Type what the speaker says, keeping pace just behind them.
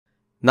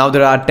Now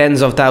there are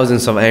tens of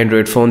thousands of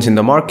Android phones in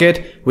the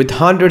market, with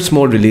hundreds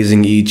more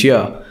releasing each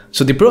year.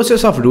 So the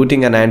process of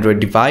rooting an Android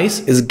device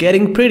is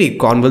getting pretty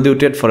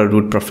convoluted for a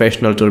root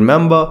professional to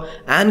remember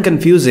and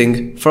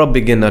confusing for a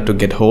beginner to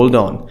get hold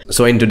on.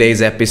 So in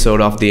today's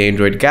episode of The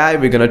Android Guy,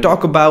 we're going to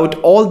talk about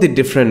all the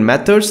different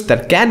methods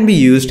that can be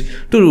used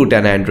to root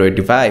an Android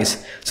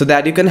device, so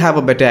that you can have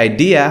a better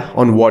idea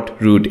on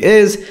what root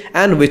is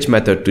and which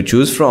method to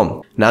choose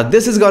from. Now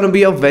this is going to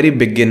be a very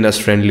beginners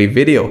friendly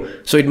video,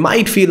 so it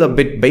might feel a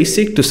bit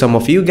basic to some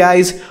of you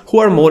guys who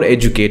are more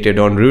educated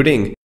on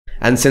rooting.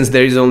 And since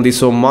there is only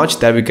so much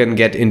that we can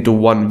get into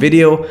one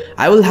video,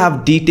 I will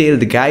have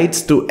detailed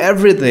guides to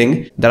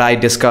everything that I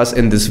discuss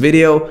in this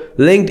video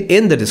linked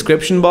in the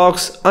description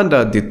box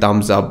under the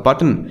thumbs up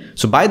button.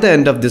 So by the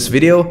end of this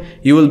video,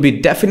 you will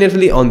be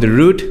definitely on the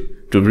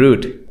route to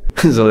root.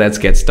 So let's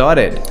get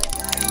started.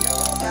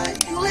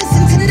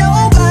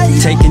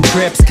 Taking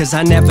trips, cause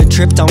I never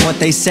tripped on what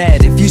they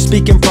said. If you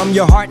speaking from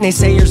your heart and they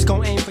say you're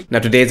gonna aim for... Now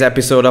today's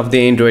episode of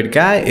The Android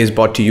Guy is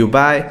brought to you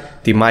by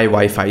the My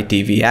Wi-Fi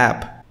TV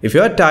app. If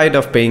you are tired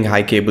of paying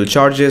high cable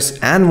charges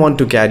and want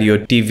to carry your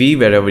TV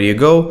wherever you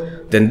go,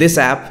 then this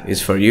app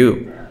is for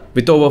you.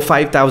 With over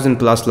 5,000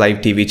 plus live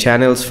TV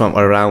channels from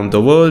around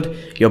the world,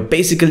 you're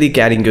basically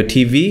carrying your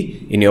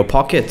TV in your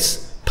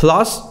pockets.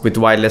 Plus, with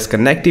wireless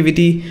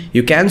connectivity,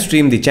 you can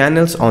stream the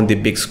channels on the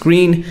big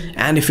screen,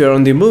 and if you're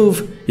on the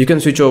move, you can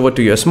switch over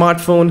to your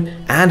smartphone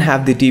and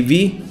have the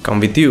TV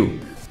come with you.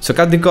 So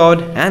cut the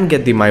cord and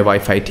get the My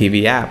Wi-Fi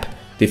TV app,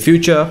 the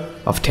future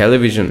of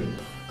television.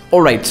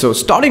 Alright, so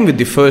starting with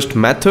the first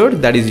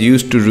method that is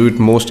used to root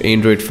most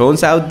Android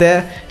phones out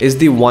there is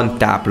the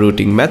one-tap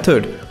rooting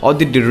method, or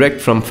the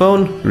direct from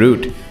phone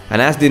root.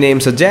 And as the name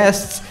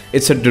suggests,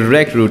 it's a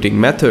direct rooting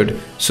method,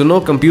 so no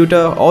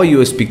computer or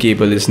USB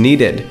cable is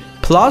needed.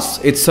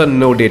 Plus, it's a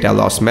no data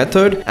loss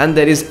method and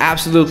there is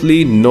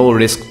absolutely no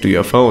risk to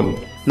your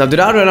phone. Now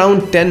there are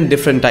around 10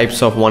 different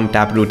types of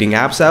one-tap rooting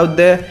apps out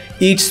there,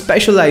 each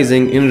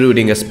specializing in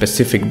rooting a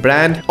specific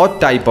brand or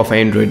type of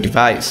Android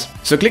device.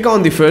 So click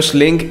on the first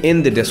link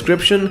in the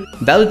description,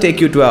 that'll take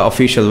you to our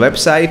official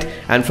website,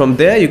 and from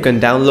there you can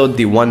download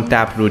the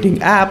one-tap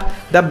rooting app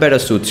that better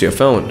suits your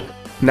phone.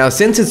 Now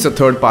since it's a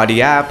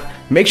third-party app,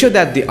 make sure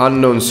that the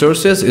unknown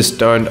sources is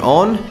turned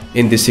on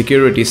in the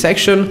security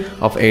section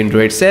of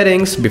Android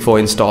settings before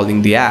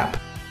installing the app.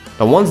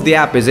 Now once the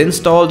app is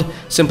installed,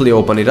 simply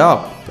open it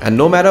up, and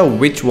no matter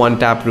which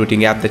one-tap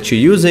rooting app that you're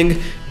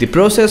using, the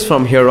process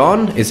from here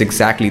on is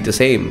exactly the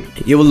same.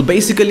 You will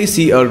basically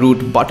see a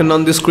root button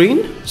on the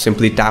screen,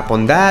 simply tap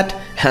on that,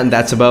 and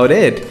that's about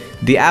it.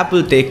 The app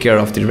will take care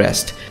of the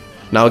rest.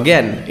 Now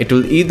again, it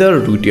will either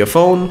root your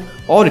phone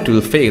or it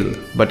will fail,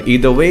 but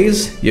either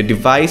ways, your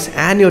device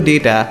and your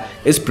data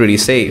is pretty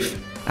safe.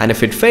 And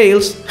if it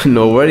fails,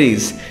 no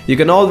worries, you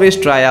can always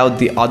try out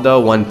the other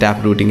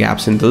one-tap rooting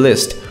apps in the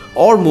list,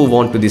 or move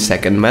on to the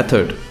second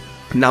method.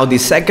 Now the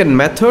second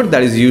method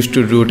that is used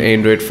to root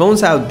Android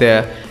phones out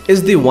there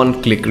is the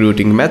one-click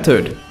rooting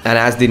method, and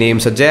as the name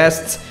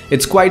suggests,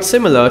 it's quite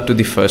similar to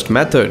the first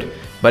method,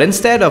 but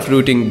instead of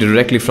rooting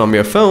directly from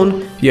your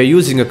phone, you're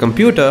using a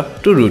computer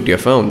to root your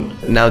phone.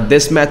 Now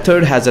this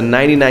method has a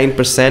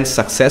 99%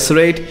 success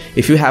rate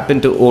if you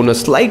happen to own a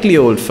slightly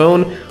old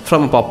phone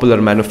from a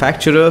popular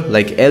manufacturer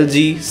like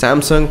LG,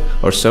 Samsung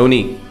or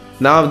Sony.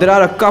 Now there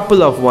are a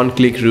couple of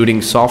one-click rooting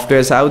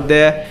softwares out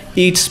there,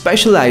 each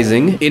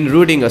specializing in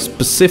rooting a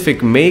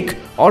specific make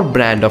or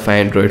brand of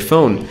Android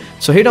phone.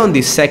 So hit on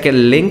the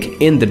second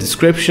link in the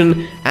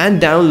description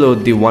and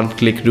download the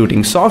one-click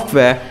rooting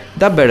software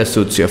that better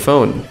suits your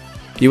phone.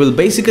 You will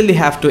basically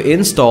have to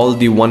install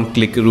the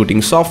one-click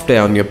rooting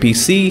software on your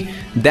PC,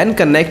 then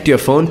connect your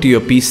phone to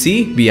your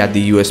PC via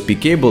the USB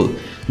cable.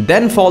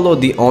 Then follow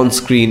the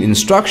on-screen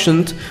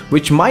instructions,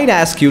 which might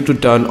ask you to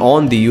turn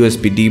on the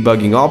USB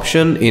debugging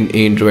option in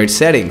Android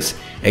settings.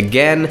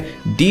 Again,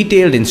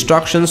 detailed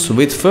instructions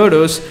with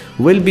photos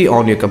will be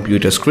on your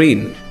computer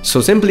screen.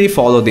 So simply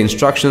follow the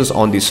instructions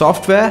on the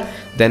software,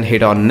 then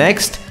hit on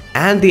next,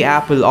 and the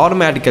app will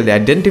automatically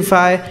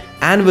identify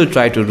and will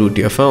try to root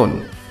your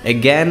phone.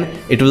 Again,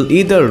 it will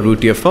either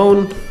root your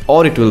phone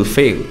or it will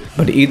fail,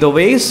 but either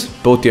ways,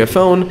 both your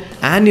phone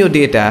and your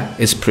data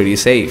is pretty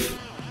safe.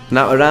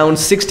 Now around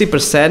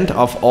 60%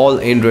 of all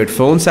Android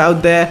phones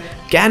out there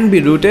can be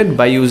rooted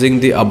by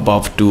using the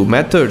above two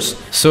methods.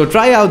 So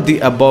try out the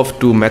above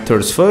two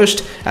methods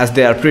first, as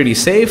they are pretty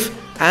safe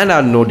and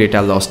are no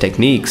data loss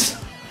techniques.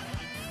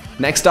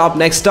 Next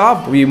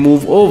up, we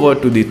move over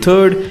to the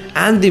third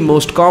and the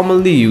most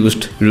commonly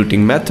used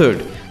rooting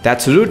method.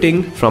 That's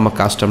rooting from a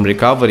custom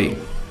recovery.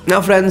 Now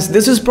friends,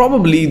 this is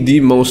probably the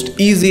most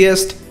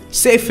easiest,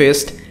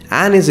 safest,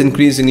 and is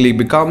increasingly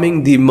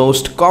becoming the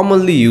most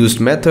commonly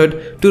used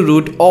method to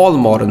root all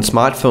modern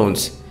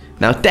smartphones.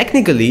 Now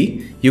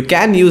technically, you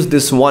can use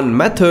this one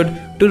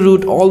method to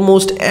root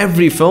almost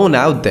every phone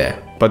out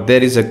there, but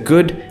there is a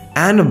good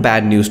and a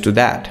bad news to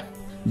that.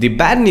 The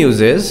bad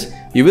news is,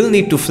 you will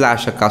need to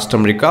flash a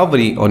custom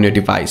recovery on your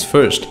device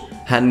first.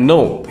 And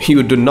no,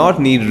 you do not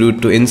need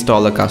root to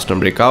install a custom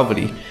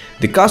recovery.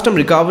 The custom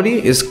recovery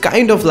is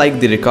kind of like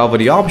the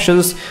recovery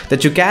options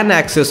that you can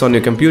access on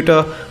your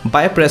computer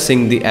by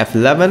pressing the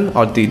F11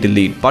 or the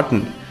delete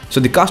button. So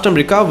the custom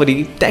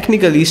recovery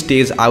technically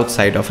stays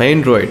outside of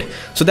Android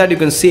so that you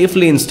can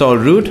safely install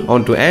root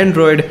onto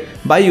Android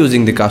by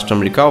using the custom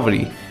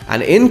recovery.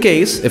 And in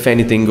case if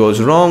anything goes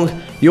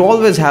wrong, you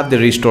always have the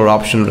restore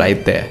option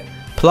right there.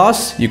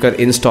 Plus, you can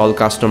install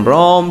custom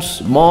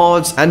ROMs,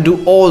 mods, and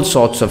do all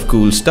sorts of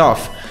cool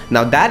stuff.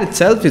 Now that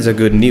itself is a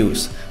good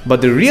news.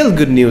 But the real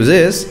good news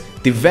is,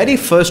 the very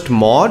first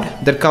mod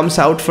that comes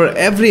out for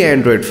every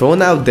Android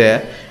phone out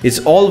there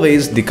is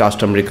always the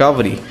custom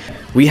recovery.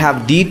 We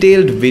have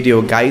detailed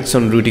video guides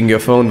on rooting your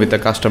phone with a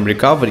custom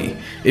recovery.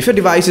 If your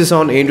device is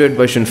on Android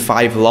version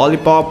 5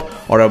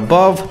 Lollipop or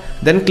above,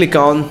 then click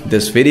on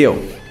this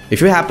video. If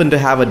you happen to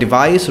have a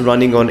device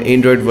running on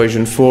Android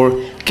version 4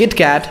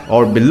 KitKat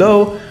or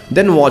below,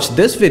 then watch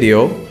this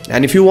video.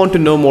 And if you want to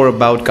know more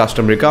about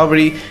custom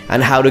recovery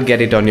and how to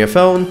get it on your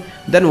phone,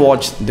 then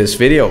watch this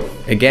video.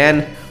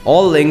 Again,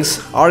 all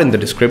links are in the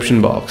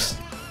description box.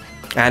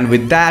 And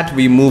with that,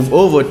 we move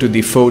over to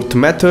the fourth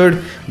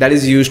method that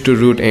is used to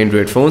root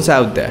Android phones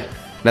out there.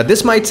 Now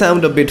this might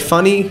sound a bit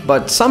funny,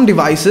 but some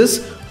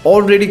devices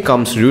already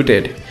comes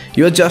rooted.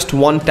 You're just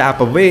one tap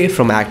away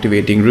from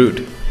activating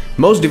root.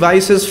 Most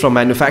devices from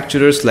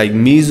manufacturers like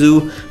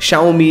Meizu,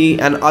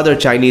 Xiaomi and other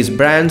Chinese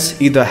brands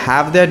either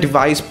have their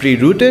device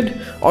pre-rooted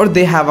or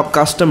they have a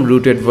custom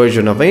rooted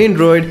version of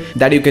Android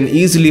that you can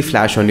easily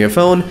flash on your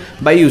phone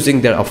by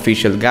using their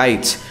official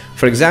guides.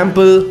 For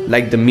example,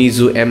 like the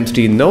Meizu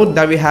M3 Note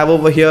that we have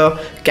over here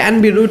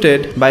can be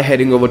rooted by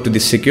heading over to the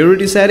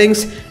security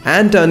settings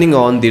and turning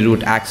on the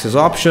root access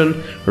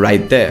option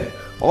right there.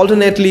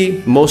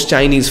 Alternately, most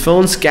Chinese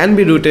phones can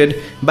be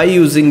rooted by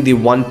using the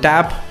one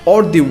tap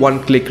or the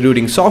one click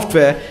rooting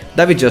software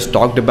that we just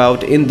talked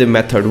about in the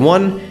method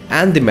 1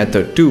 and the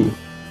method 2.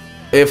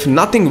 If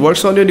nothing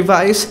works on your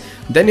device,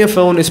 then your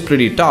phone is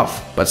pretty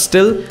tough, but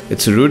still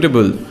it's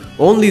rootable.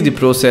 Only the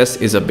process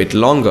is a bit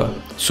longer.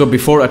 So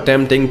before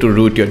attempting to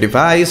root your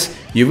device,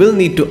 you will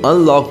need to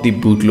unlock the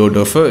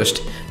bootloader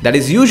first. That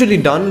is usually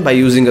done by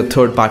using a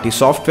third-party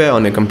software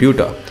on your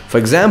computer. For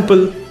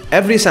example,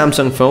 every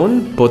Samsung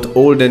phone, both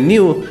old and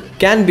new,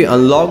 can be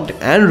unlocked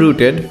and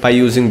rooted by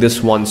using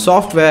this one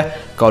software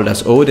called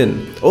as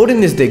Odin.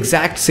 Odin is the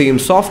exact same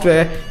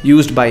software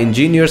used by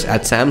engineers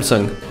at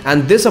Samsung,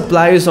 and this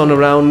applies on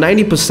around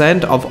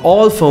 90% of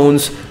all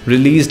phones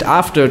released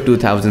after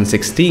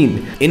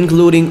 2016,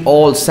 including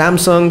all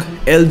Samsung,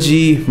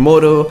 LG,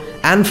 Moto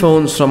and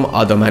phones from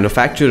other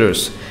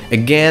manufacturers.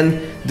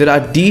 Again, there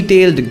are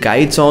detailed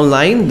guides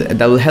online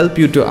that will help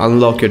you to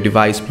unlock your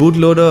device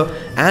bootloader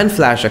and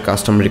flash a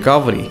custom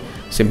recovery.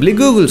 Simply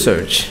Google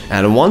search,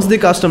 and once the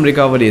custom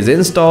recovery is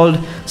installed,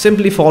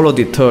 simply follow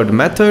the third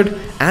method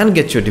and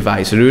get your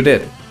device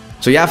rooted.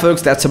 So yeah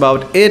folks, that's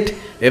about it.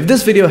 If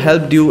this video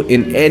helped you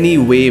in any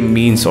way,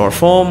 means or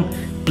form,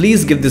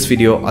 please give this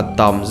video a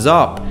thumbs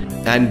up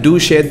and do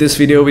share this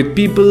video with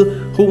people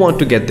who want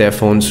to get their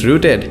phones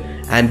rooted.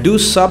 And do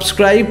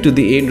subscribe to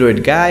the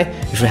Android Guy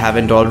if you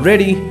haven't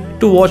already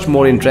to watch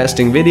more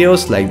interesting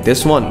videos like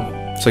this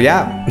one. So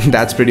yeah,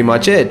 that's pretty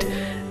much it.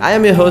 I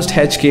am your host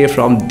HK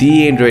from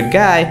The Android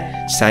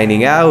Guy,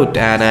 signing out,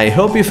 and I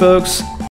hope you folks